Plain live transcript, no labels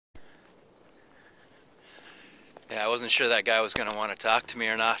Yeah, I wasn't sure that guy was going to want to talk to me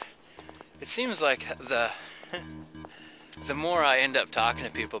or not. It seems like the more I end up talking to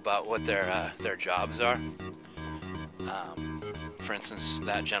people about what their jobs are, for instance,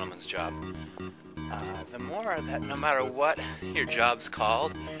 that gentleman's job, the more that no matter what your job's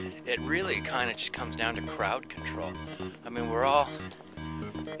called, it really kind of just comes down to crowd control. I mean, we're all,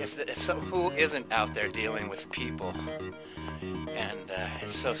 who isn't out there dealing with people? And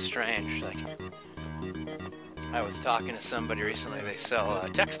it's so strange. Like, I was talking to somebody recently, they sell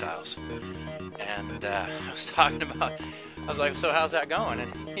textiles, and I was like, so how's that going?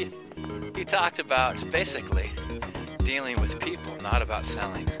 And he talked about basically dealing with people, not about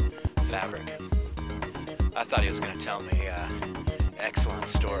selling fabric. I thought he was going to tell me excellent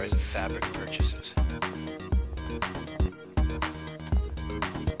stories of fabric purchases.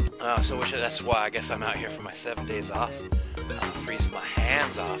 That's why I guess I'm out here for my 7 days off, freezing my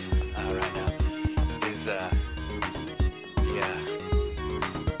hands off right now.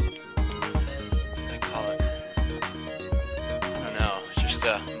 What do they call it? I don't know. It's just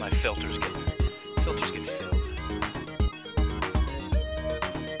my filters get filled.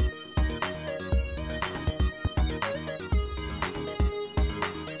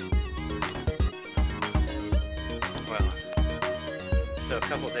 Well, so a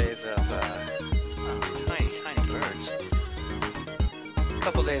couple days of tiny birds. A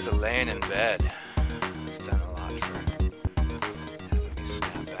couple days of laying in bed. It's done a lot for having me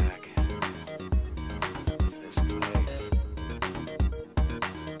snap back this place.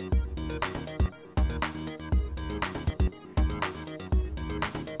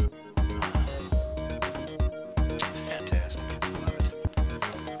 Fantastic. Love it.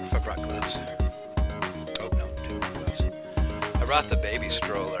 If I brought gloves. Oh no, didn't bring gloves. I brought the baby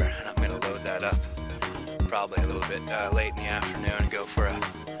stroller, and I'm going to load that up probably a little bit late in the afternoon and go for a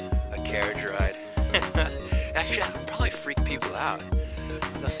carriage ride. Actually, I would probably freak people out.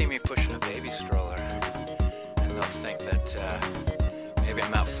 They'll see me pushing a baby stroller, and they'll think that maybe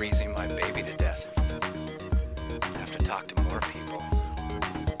I'm out freezing my baby to death. I have to talk to more people.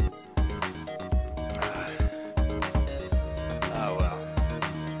 Oh well.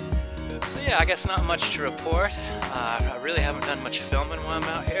 So yeah, I guess not much to report. I really haven't done much filming while I'm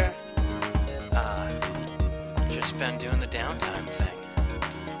out here. Just been doing the downtime thing,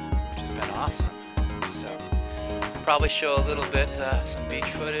 which has been awesome. So, probably show a little bit, some beach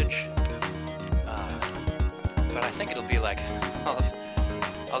footage, but I think it'll be like,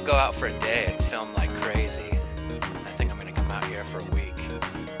 I'll go out for a day and film like crazy. I think I'm going to come out here for a week and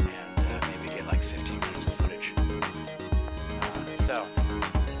maybe get like 15 minutes of footage. So,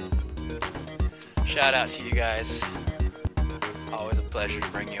 shout out to you guys. Always a pleasure to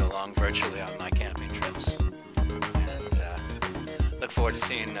bring you along virtually on my camping trips. Look forward to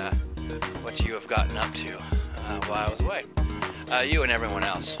seeing what you have gotten up to while I was away. You and everyone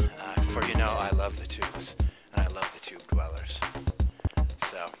else. For you know, I love the tubes, and I love the tube dwellers.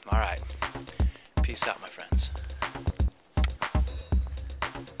 So, alright. Peace out, my friends.